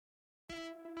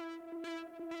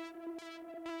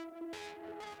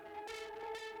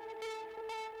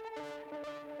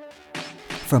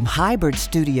From Hybrid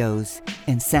Studios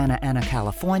in Santa Ana,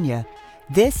 California,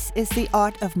 this is The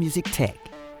Art of Music Tech.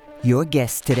 Your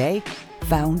guest today,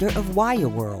 founder of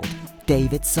Wireworld,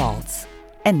 David Salz.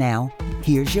 And now,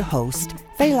 here's your host,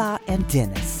 Fela and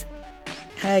Dennis.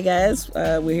 Hi guys,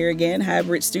 we're here again,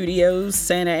 Hybrid Studios,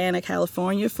 Santa Ana,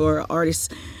 California, for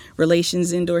Artist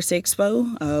Relations Indoors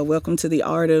Expo. Welcome to the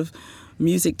Art of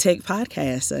Music Tech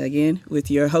podcast, again, with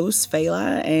your host,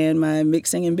 Fela, and my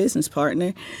mixing and business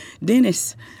partner,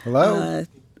 Dennis. Hello.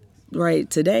 Right,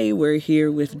 today we're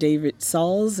here with David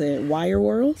Salz at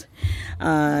Wireworld.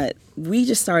 We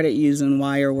just started using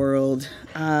Wireworld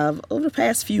over the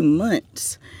past few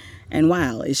months. And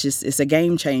wow, it's a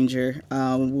game changer.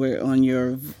 We're on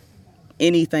your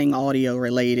anything audio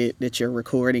related that you're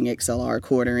recording, XLR,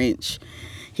 quarter inch.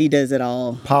 He does it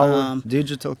all. Power,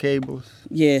 digital cables.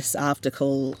 Yes,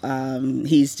 optical.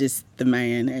 He's just the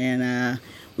man. And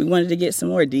we wanted to get some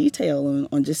more detail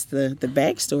on just the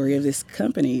backstory of this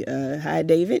company. Hi,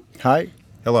 David. Hi.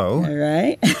 Hello. All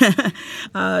right.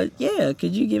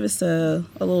 Could you give us a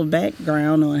little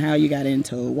background on how you got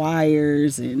into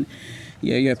wires and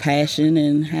your passion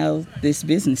and how this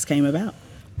business came about?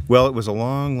 Well, it was a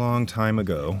long, long time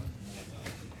ago.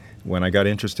 When I got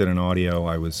interested in audio,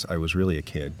 I was really a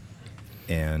kid,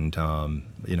 and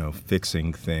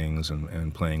fixing things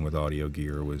and playing with audio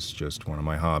gear was just one of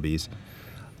my hobbies.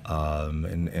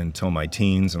 And until my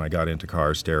teens, and I got into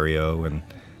car stereo,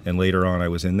 and later on, I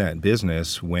was in that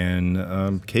business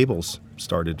when cables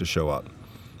started to show up,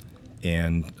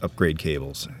 and upgrade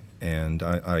cables, and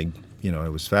I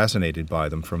was fascinated by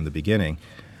them from the beginning.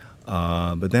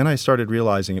 But then I started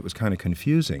realizing it was kind of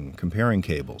confusing comparing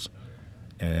cables.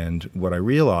 And what I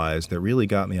realized that really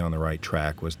got me on the right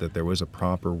track was that there was a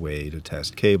proper way to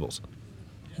test cables.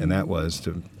 And that was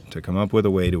to come up with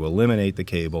a way to eliminate the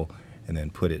cable and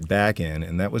then put it back in.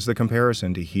 And that was the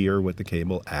comparison to hear what the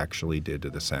cable actually did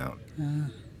to the sound.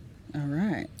 All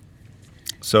right.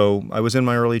 So I was in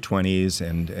my early 20s,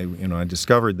 and I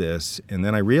discovered this. And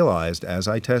then I realized as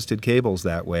I tested cables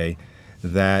that way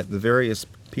that the various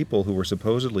people who were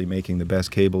supposedly making the best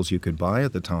cables you could buy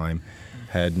at the time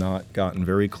had not gotten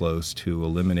very close to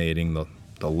eliminating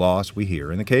the loss we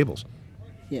hear in the cables.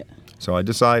 Yeah. So I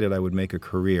decided I would make a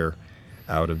career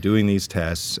out of doing these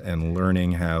tests and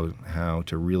learning how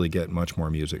to really get much more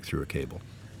music through a cable.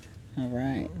 All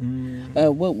right.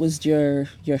 What was your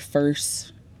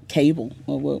first cable?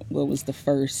 Or what was the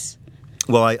first?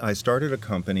 Well, I started a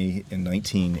company in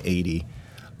 1980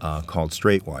 called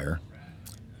Straight Wire,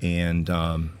 and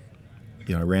I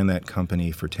ran that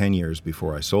company for 10 years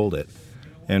before I sold it.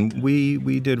 And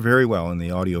we did very well in the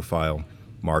audiophile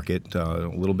market, a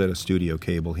little bit of studio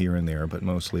cable here and there, but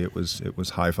mostly it was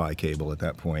hi-fi cable at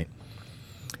that point.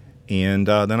 And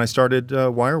then I started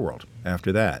Wireworld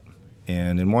after that.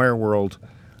 And in Wireworld,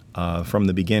 from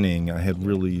the beginning, I had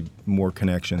really more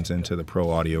connections into the pro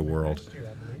audio world.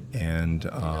 And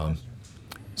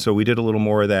so we did a little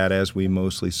more of that as we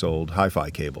mostly sold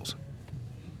hi-fi cables.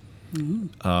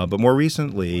 Mm-hmm. But more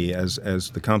recently, as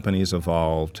the company's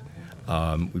evolved,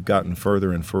 we've gotten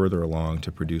further and further along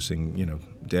to producing,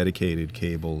 dedicated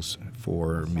cables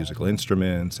for musical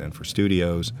instruments and for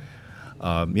studios.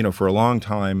 For a long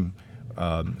time,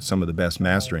 some of the best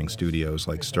mastering studios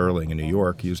like Sterling in New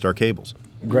York used our cables.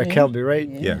 Greg Kelby, right?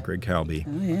 Yeah, Greg Kelby.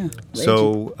 Oh yeah.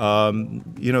 So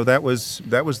that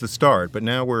was the start. But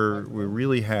now we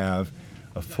really have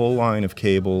a full line of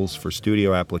cables for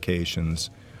studio applications,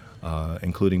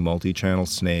 including multi-channel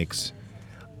snakes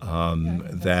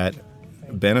that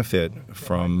benefit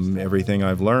from everything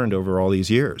I've learned over all these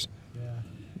years.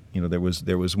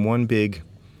 There was one big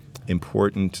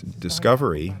important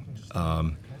discovery,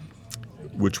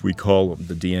 which we call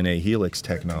the DNA helix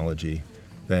technology,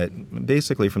 that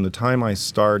basically from the time I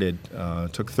started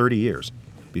took 30 years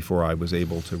before I was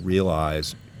able to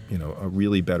realize a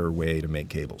really better way to make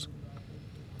cables.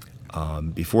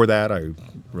 Before that, I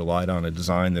relied on a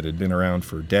design that had been around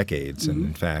for decades, and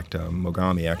in fact,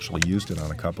 Mogami actually used it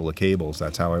on a couple of cables.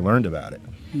 That's how I learned about it.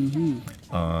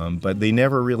 Mm-hmm. But they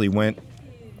never really went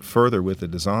further with the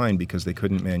design because they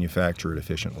couldn't manufacture it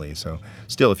efficiently. So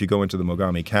still, if you go into the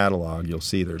Mogami catalog, you'll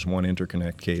see there's one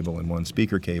interconnect cable and one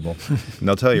speaker cable. And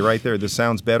they'll tell you right there, this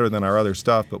sounds better than our other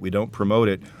stuff, but we don't promote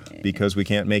it because we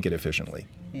can't make it efficiently.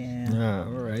 Yeah.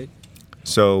 All right.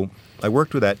 So I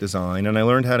worked with that design, and I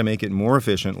learned how to make it more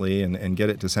efficiently and get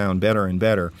it to sound better and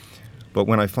better. But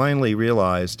when I finally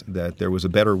realized that there was a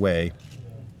better way,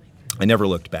 I never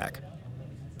looked back.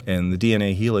 And the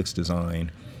DNA helix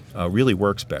design really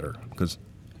works better because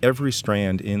every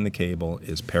strand in the cable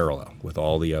is parallel with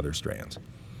all the other strands.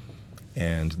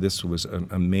 And this was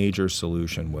a major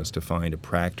solution, was to find a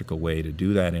practical way to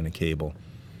do that in a cable.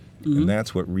 And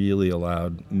that's what really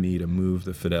allowed me to move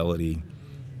the fidelity,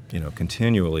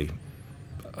 continually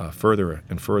further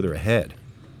and further ahead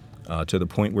to the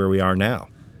point where we are now.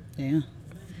 Yeah.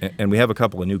 And we have a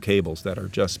couple of new cables that are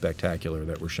just spectacular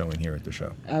that we're showing here at the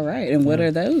show. All right. And what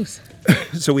are those?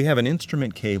 So we have an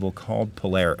instrument cable called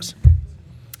Polaris.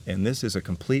 And this is a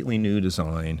completely new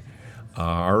design.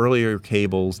 Our earlier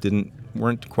cables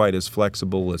weren't quite as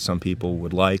flexible as some people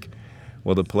would like.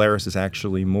 Well, the Polaris is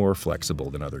actually more flexible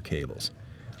than other cables.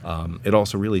 It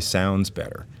also really sounds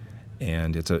better,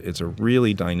 and it's a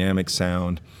really dynamic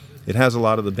sound. It has a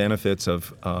lot of the benefits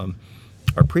of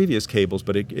our previous cables,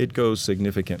 but it goes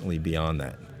significantly beyond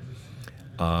that.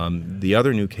 The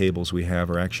other new cables we have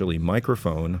are actually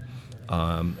microphone,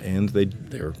 and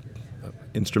they're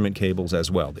instrument cables as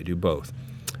well. They do both.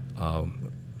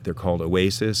 They're called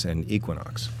Oasis and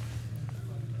Equinox.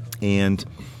 And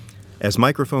as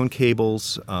microphone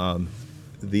cables,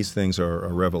 these things are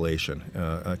a revelation.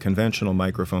 A conventional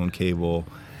microphone cable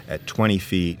at 20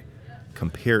 feet,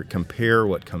 compare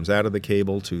what comes out of the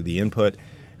cable to the input,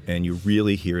 and you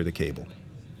really hear the cable.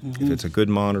 If it's a good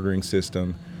monitoring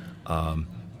system,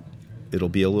 it'll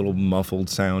be a little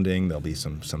muffled sounding. There'll be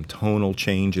some tonal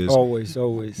changes. Always.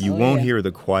 You won't hear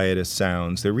the quietest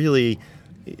sounds.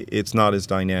 It's not as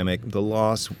dynamic. The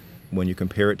loss, when you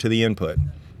compare it to the input,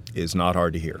 is not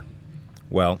hard to hear.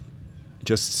 Well,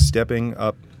 just stepping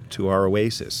up to our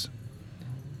Oasis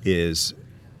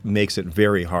makes it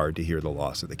very hard to hear the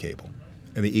loss of the cable.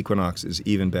 And the Equinox is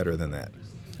even better than that.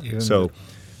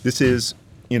 This is,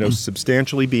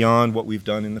 substantially beyond what we've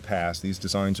done in the past. These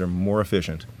designs are more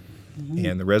efficient,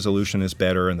 and the resolution is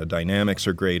better, and the dynamics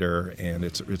are greater, and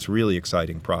it's a really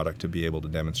exciting product to be able to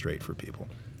demonstrate for people.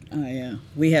 Oh, yeah.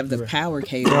 We have the power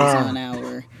cables on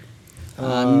our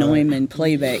Neumann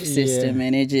playback system,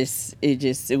 and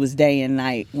it was day and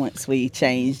night once we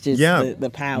changed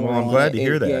the power. Well, I'm glad to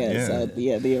hear that. So,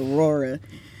 the Aurora.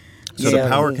 So the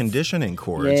power conditioning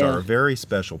cords are a very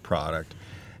special product,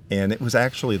 and it was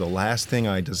actually the last thing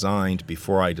I designed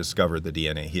before I discovered the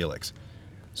DNA helix.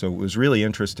 So it was really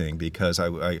interesting because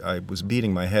I was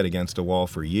beating my head against a wall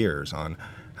for years on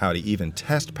how to even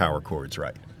test power cords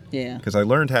right. Yeah. Because I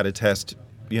learned how to test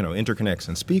interconnects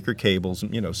and speaker cables,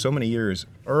 so many years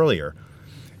earlier.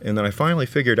 And then I finally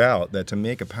figured out that to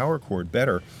make a power cord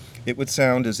better, it would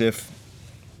sound as if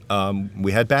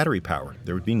we had battery power.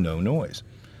 There would be no noise.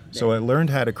 So I learned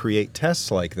how to create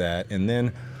tests like that, and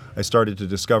then I started to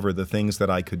discover the things that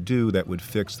I could do that would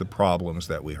fix the problems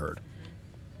that we heard.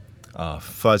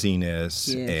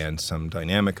 Fuzziness and some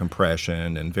dynamic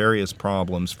compression and various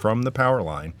problems from the power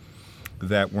line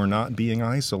that were not being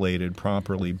isolated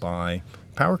properly by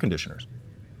power conditioners.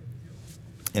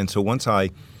 And so once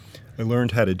I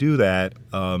learned how to do that,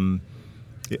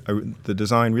 the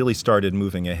design really started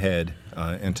moving ahead,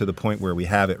 and to the point where we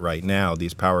have it right now,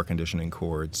 these power conditioning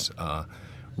cords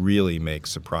really make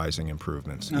surprising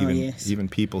improvements. Even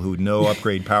people who know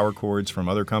upgrade power cords from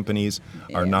other companies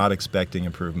are not expecting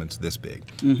improvements this big.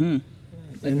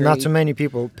 And not too many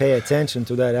people pay attention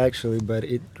to that actually, but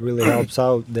it really helps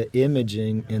out the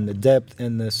imaging and the depth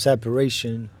and the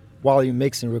separation while you're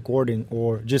mixing, recording,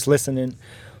 or just listening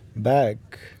back.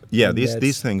 Yeah,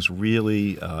 these things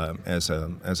really, as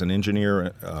an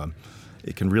engineer,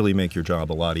 it can really make your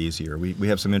job a lot easier. We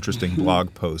have some interesting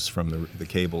blog posts from the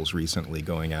cables recently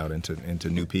going out into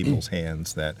new people's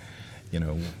hands that,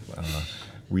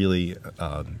 really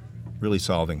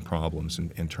solving problems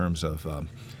in terms of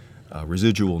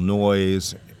residual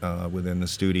noise within the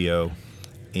studio,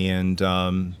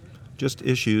 and just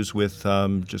issues with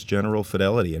just general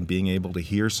fidelity and being able to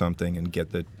hear something and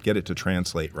get it to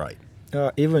translate right.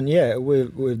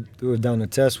 We've done a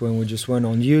test when we just went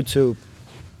on YouTube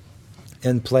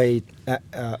and played a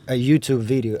YouTube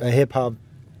video, a hip hop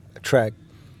track,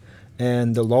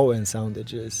 and the low end sounded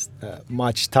just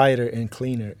much tighter and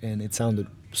cleaner, and it sounded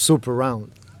super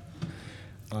round.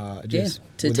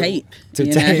 To tape.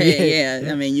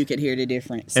 I mean, you could hear the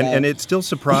difference. So. And it still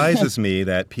surprises me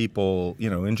that people,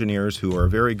 engineers who are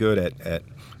very good at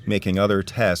making other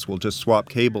tests will just swap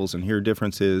cables and hear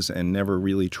differences and never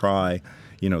really try,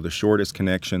 the shortest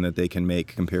connection that they can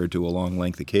make compared to a long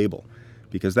length of cable.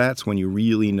 Because that's when you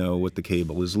really know what the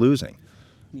cable is losing.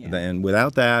 Yeah. And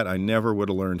without that, I never would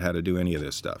have learned how to do any of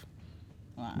this stuff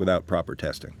without proper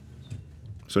testing.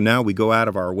 So now we go out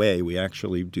of our way. We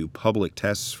actually do public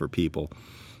tests for people,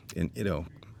 and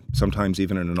sometimes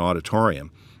even in an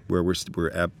auditorium, where we're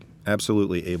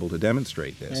absolutely able to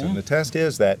demonstrate this. Yeah. And the test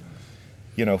is that,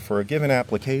 for a given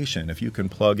application, if you can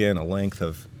plug in a length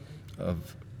of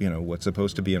what's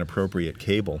supposed to be an appropriate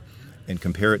cable and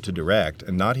compare it to direct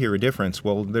and not hear a difference,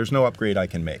 well, there's no upgrade I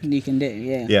can make. You can do,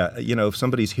 yeah. Yeah, if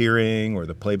somebody's hearing or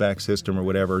the playback system or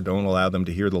whatever don't allow them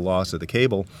to hear the loss of the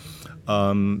cable,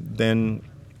 then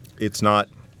it's not,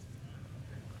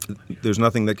 there's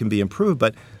nothing that can be improved,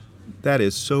 but that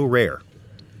is so rare.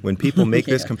 When people make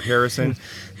this comparison,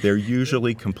 they're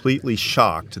usually completely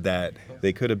shocked that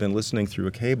they could have been listening through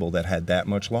a cable that had that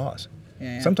much loss.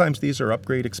 Yeah. Sometimes these are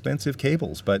upgrade expensive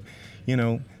cables, but,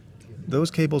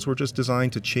 those cables were just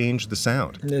designed to change the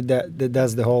sound.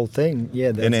 That's the whole thing.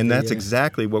 Yeah. That's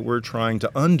exactly what we're trying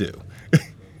to undo.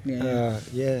 Yeah.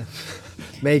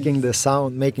 Making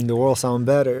the world sound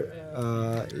better.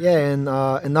 And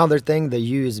another thing, the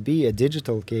USB,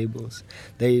 digital cables,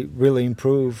 they really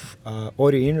improve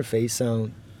audio interface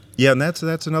sound. Yeah, and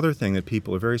that's another thing that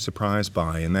people are very surprised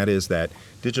by, and that is that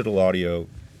digital audio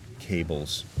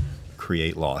cables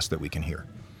create loss that we can hear.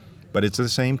 But it's the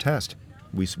same test.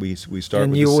 We start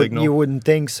with the signal. You wouldn't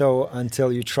think so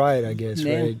until you try it, I guess,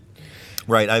 right?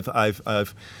 Right.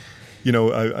 I've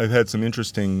had some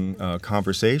interesting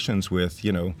conversations with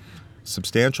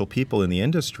substantial people in the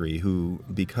industry who,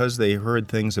 because they heard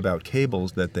things about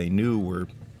cables that they knew were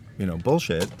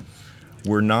bullshit,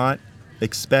 were not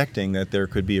expecting that there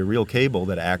could be a real cable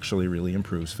that actually really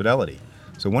improves fidelity.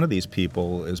 So one of these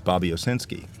people is Bobby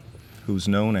Osinski, who's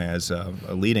known as a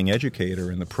leading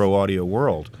educator in the pro audio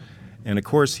world. And of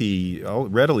course, he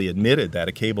readily admitted that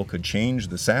a cable could change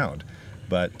the sound,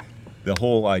 but the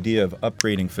whole idea of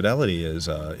upgrading fidelity is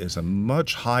a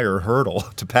much higher hurdle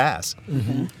to pass.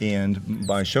 Mm-hmm. And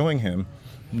by showing him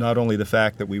not only the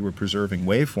fact that we were preserving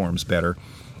waveforms better,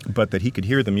 but that he could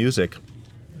hear the music,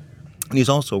 and he's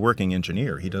also a working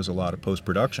engineer. He does a lot of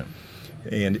post-production.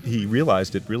 And he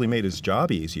realized it really made his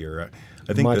job easier.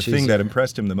 I think the thing that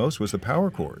impressed him the most was the power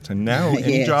cords. And now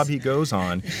any job he goes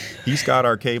on, he's got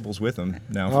our cables with him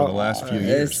now for the last few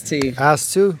years.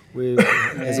 Us too.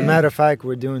 As a matter of fact,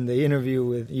 we're doing the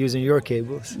interview using your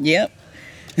cables. Yep.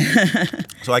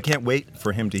 So I can't wait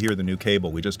for him to hear the new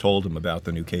cable. We just told him about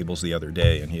the new cables the other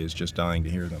day, and he is just dying to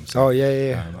hear them. So,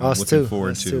 I'm looking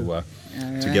forward to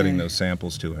getting those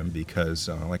samples to him because,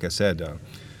 like I said,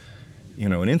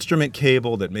 an instrument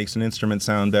cable that makes an instrument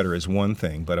sound better is one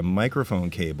thing, but a microphone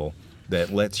cable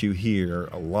that lets you hear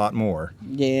a lot more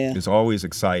is always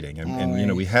exciting.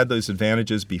 And we had those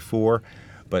advantages before,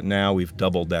 but now we've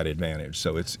doubled that advantage.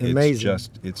 So it's amazing.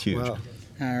 It's huge. Wow.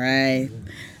 All right.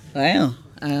 Well,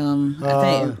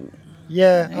 I think...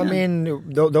 I mean,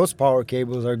 those power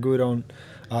cables are good on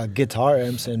guitar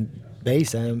amps and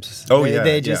bass amps.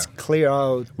 They just clear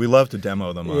out. We love to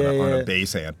demo them on a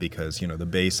bass amp because the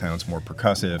bass sounds more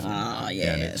percussive. Oh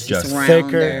yeah, and it's just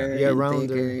thicker.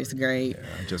 Rounder. It's great.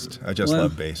 Yeah, I just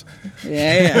love bass.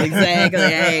 Yeah, exactly.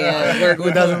 Hey,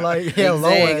 who doesn't like low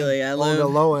end? I love the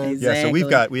low end. Exactly.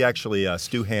 Yeah, so we actually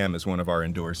Stu Ham is one of our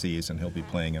endorsees, and he'll be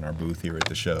playing in our booth here at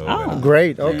the show. Oh,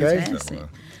 great. Okay, fantastic.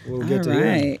 We'll get to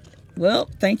hear. Well,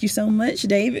 thank you so much,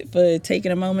 David, for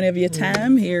taking a moment of your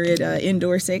time here at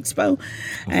Endorse Expo.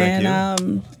 Thank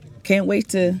you. Can't wait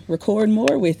to record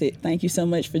more with it. Thank you so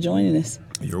much for joining us.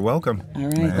 You're welcome. All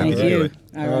right, thank you.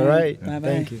 All right. Bye-bye.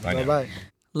 Thank you. Bye-bye.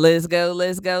 Let's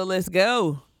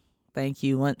go. Thank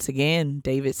you once again,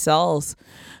 David Salz,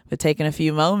 for taking a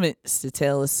few moments to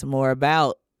tell us some more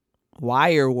about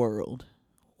Wireworld.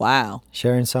 Wow.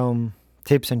 Sharing some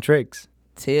tips and tricks.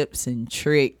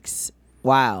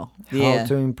 Wow. How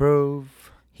to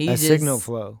improve signal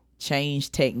flow. Change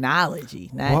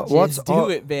technology, not do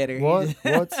it better.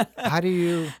 How do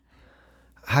you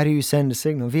send a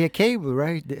signal? Via cable,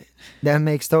 right? That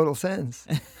makes total sense.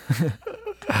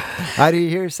 How do you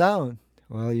hear sound?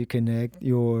 Well, you connect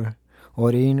your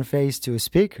audio interface to a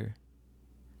speaker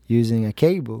using a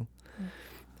cable.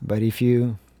 But if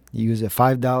you use a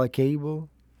 $5 cable,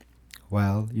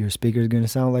 well, your speaker is going to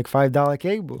sound like $5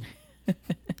 cable.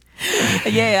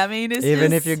 Yeah, I mean,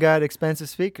 even if you got expensive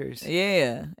speakers.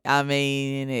 Yeah, I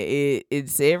mean,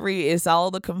 it's all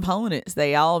the components.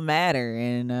 They all matter,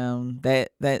 and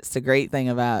that's the great thing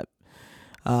about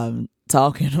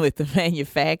talking with the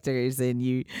manufacturers.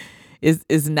 And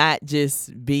it's not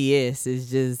just BS.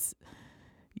 It's just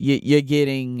you're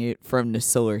getting it from the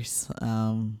source.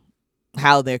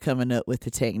 How they're coming up with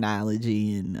the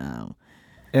technology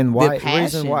and why, the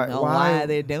passion reason why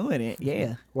they're doing it.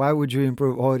 Yeah. Why would you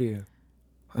improve audio?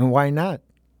 And why not?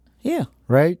 Yeah.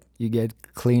 Right? You get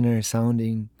cleaner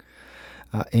sounding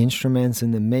instruments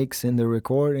in the mix, in the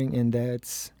recording, and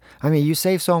you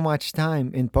save so much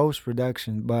time in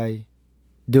post-production by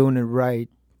doing it right.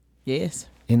 Yes.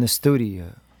 In the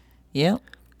studio. Yeah.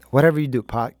 whatever you do,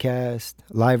 podcast,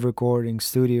 live recording,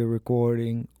 studio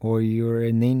recording, or you're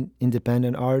an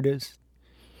independent artist,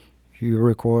 you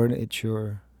record at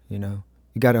your, you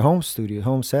got a home studio,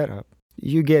 home setup.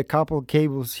 You get a couple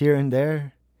cables here and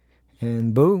there,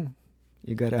 and boom,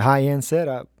 you got a high-end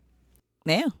setup.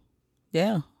 Yeah.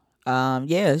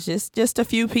 It's just a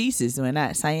few pieces. We're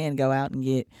not saying go out and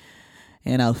get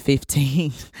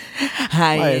 15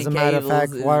 high-end cables. As a matter of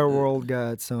fact, Wireworld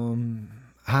got some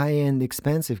high-end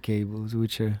expensive cables,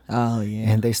 which are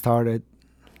and they start at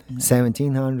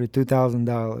 $1,700,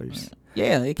 $2,000.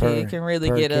 Yeah, it can really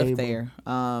get cable up there.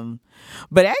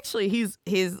 But actually,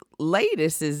 his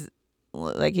latest is,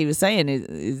 like he was saying,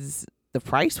 is the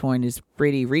price point is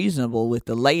pretty reasonable with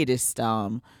the latest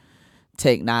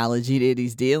technology that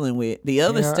he's dealing with. The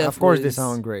other stuff, of course, they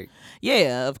sound great.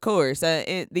 Yeah, of course.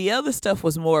 The other stuff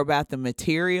was more about the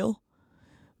material,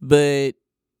 but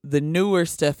the newer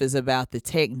stuff is about the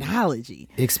technology.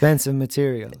 Expensive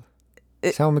material.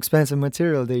 Some expensive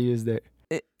material they use there.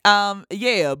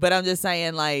 Yeah, but I'm just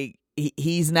saying, like,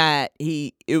 he's not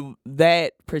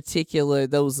that particular.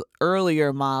 Those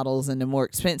earlier models and the more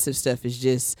expensive stuff is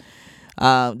just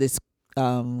this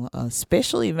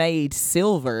specially made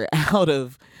silver out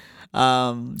of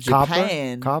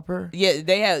Japan. Copper. Yeah,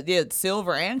 they have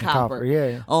silver and copper.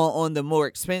 Yeah. On the more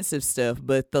expensive stuff,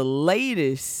 but the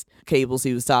latest cables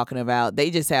he was talking about,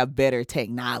 they just have better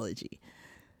technology.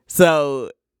 So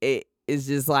it's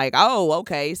just like, oh,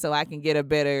 okay, so I can get a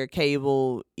better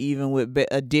cable even with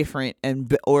a different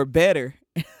or better.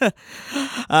 I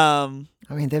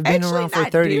mean, they've been around for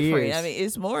 30 years. I mean,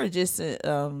 it's more just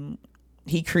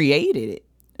he created it.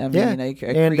 I mean, yeah,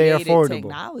 and they're affordable.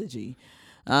 Technology,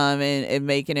 and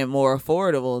making it more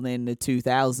affordable than the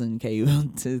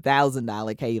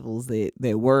 $2,000 cables that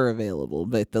were available.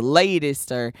 But the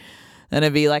latest are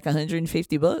gonna be like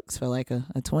 $150 for like a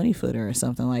 20-footer or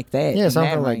something like that. Yeah,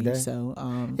 something like that. So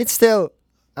it's still,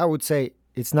 I would say,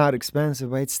 it's not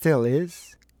expensive, but it still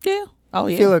is. Yeah. Oh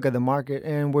yeah. If you look at the market,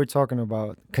 and we're talking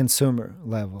about consumer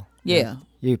level. Yeah.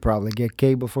 You probably get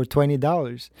cable for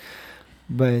 $20,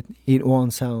 but it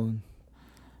won't sound.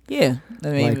 Yeah,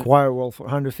 I mean, like Wireworld for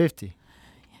 $150.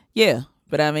 Yeah,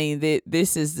 but I mean,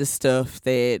 this is the stuff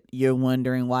that you're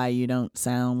wondering why you don't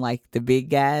sound like the big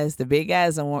guys. The big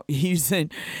guys are using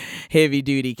heavy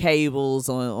duty cables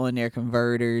on their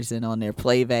converters and on their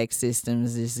playback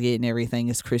systems, just getting everything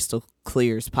as crystal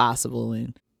clear as possible.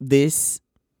 And this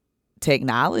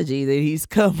technology that he's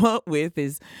come up with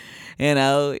is,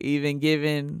 even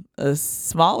giving us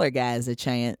smaller guys a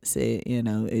chance at,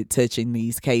 at touching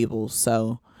these cables.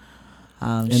 So,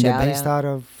 and they're based out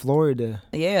of Florida.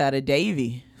 Yeah, out of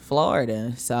Davie,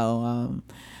 Florida. So,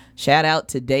 shout out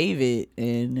to David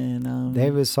and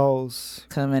David Salz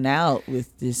coming out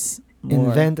with this.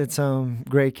 Invented some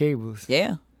great cables.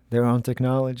 Yeah, their own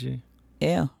technology.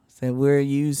 Yeah, so we're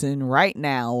using right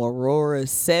now Aurora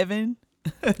 7.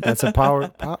 That's a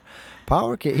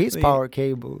his power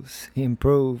cables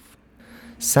improve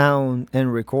sound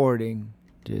and recording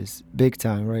just big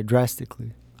time, right?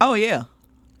 Drastically. Oh yeah,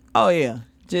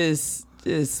 just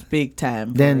big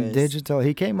time. Then digital,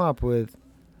 he came up with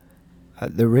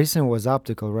the recent was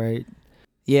optical, right?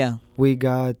 Yeah, we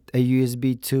got a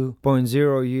USB 2.0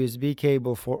 USB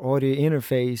cable for audio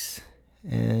interface,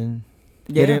 and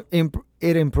it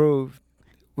improved.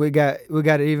 We got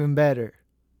it even better.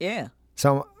 Yeah.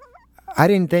 So I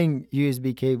didn't think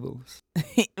USB cables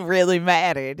really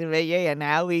mattered, but yeah,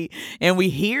 now we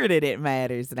hear that it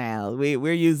matters now.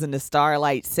 We're using the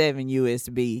Starlight 7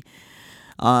 USB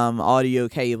audio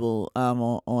cable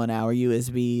on our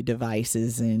USB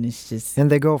devices, and it's just, and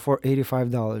they go for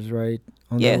 $85, right,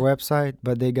 on their website,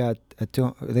 but they got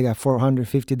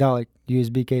 $450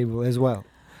 USB cable as well.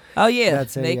 Oh yeah,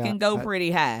 they can go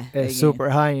pretty high. Super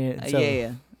high end.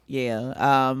 So.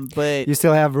 Yeah. But you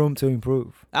still have room to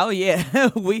improve. Oh yeah,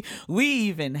 we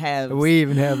even have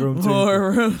room to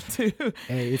more room to.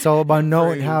 Hey, it's all about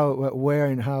knowing where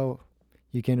and how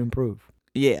you can improve.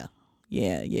 Yeah.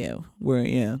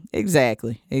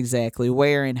 Exactly.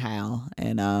 Where and how,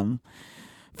 and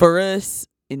for us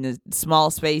in the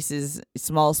small spaces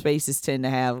tend to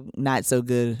have not so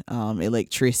good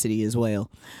electricity as well.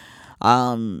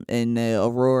 And the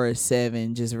Aurora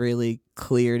 7 just really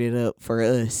cleared it up for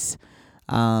us,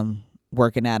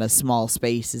 working out of small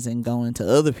spaces and going to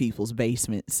other people's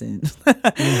basements and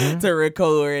to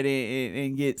record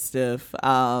and get stuff.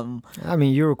 I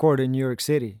mean, you record in New York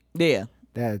City. Yeah.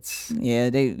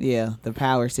 The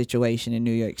power situation in New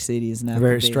York City is not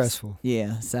very stressful.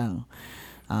 Yeah, so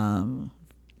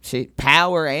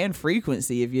power and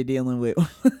frequency if you're dealing with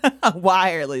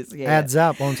wireless. Yeah. Adds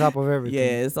up on top of everything.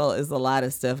 Yeah, it's a lot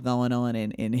of stuff going on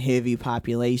in heavy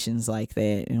populations like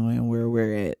that, and where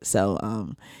we're at. So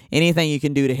anything you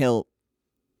can do to help,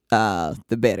 the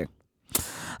better.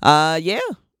 Yeah.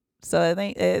 So I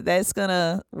think that's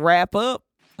gonna wrap up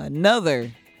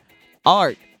another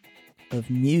Art of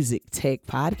Music Tech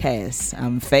podcast.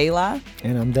 I'm Fela.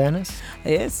 And I'm Dennis.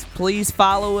 Yes, please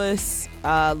follow us,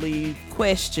 leave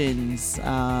questions,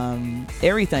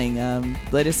 everything.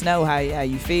 Let us know how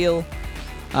you feel,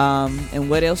 and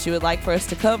what else you would like for us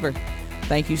to cover.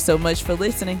 Thank you so much for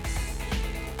listening.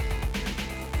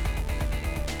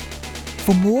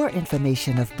 For more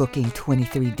information of booking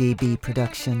 23dB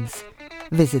Productions,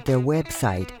 visit their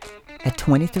website at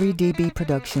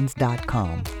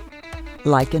 23dbproductions.com.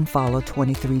 Like and follow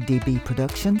 23dB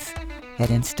Productions at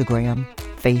Instagram,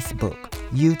 Facebook,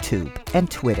 YouTube, and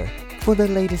Twitter for the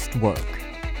latest work.